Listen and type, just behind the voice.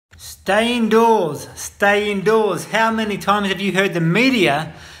Stay indoors, stay indoors. How many times have you heard the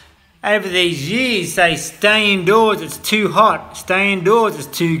media over these years say stay indoors, it's too hot, stay indoors, it's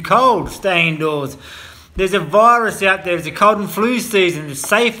too cold, stay indoors. There's a virus out there, it's a cold and flu season, it's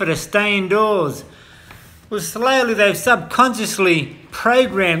safer to stay indoors. Well, slowly they've subconsciously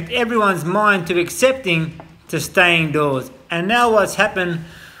programmed everyone's mind to accepting to stay indoors. And now what's happened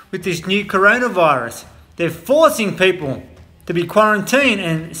with this new coronavirus? They're forcing people to be quarantined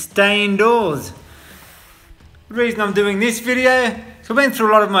and stay indoors. The reason I'm doing this video is I went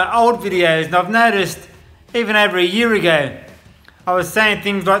through a lot of my old videos and I've noticed even over a year ago I was saying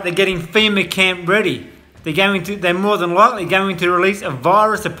things like they're getting FEMA camp ready. They're more than likely going to release a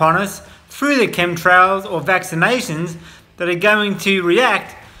virus upon us through the chemtrails or vaccinations that are going to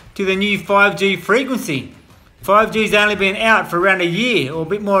react to the new 5G frequency. 5G's only been out for around a year or a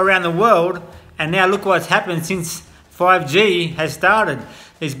bit more around the world, and now look what's happened since 5G has started.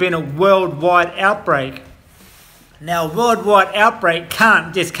 There's been a worldwide outbreak. Now, a worldwide outbreak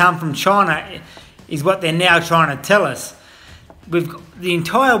can't just come from China, is what they're now trying to tell us. The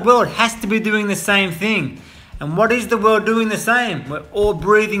entire world has to be doing the same thing. And what is the world doing the same? We're all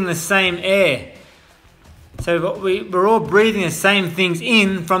breathing the same air. So we're all breathing the same things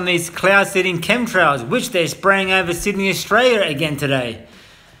in from these cloud-seeding chemtrails, which they're spraying over Sydney, Australia again today.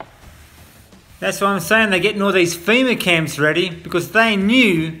 That's why I'm saying they're getting all these FEMA camps ready, because they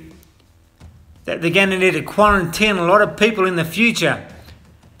knew that they're going to need to quarantine a lot of people in the future,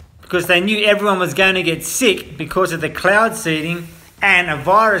 because they knew everyone was going to get sick because of the cloud seeding, and a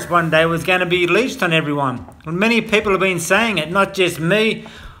virus one day was going to be unleashed on everyone. And many people have been saying it, not just me.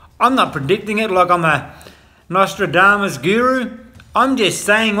 I'm not predicting it like I'm a Nostradamus guru. I'm just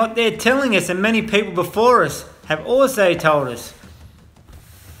saying what they're telling us, and many people before us have also told us.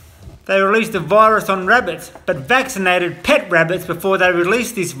 They released a virus on rabbits, but vaccinated pet rabbits before they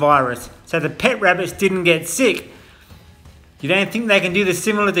released this virus, so the pet rabbits didn't get sick. You don't think they can do this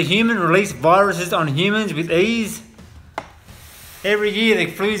similar to human, release viruses on humans with ease? Every year the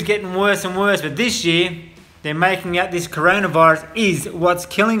flu's getting worse and worse, but this year they're making out this coronavirus is what's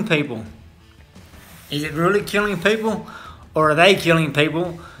killing people. Is it really killing people, or are they killing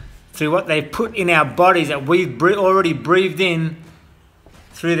people through what they've put in our bodies that we've already breathed in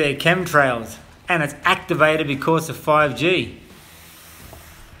through their chemtrails, and it's activated because of 5G.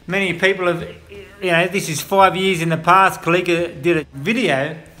 Many people have, this is 5 years in the past, Kalika did a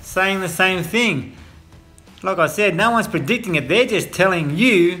video saying the same thing. Like I said, no one's predicting it, they're just telling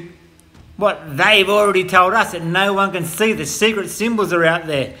you what they've already told us, that no one can see. The secret symbols are out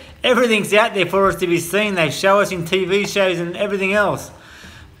there. Everything's out there for us to be seen. They show us in TV shows and everything else,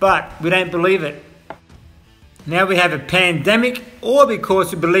 but we don't believe it. Now we have a pandemic, or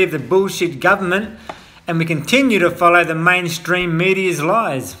because we believe the bullshit government and we continue to follow the mainstream media's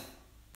lies.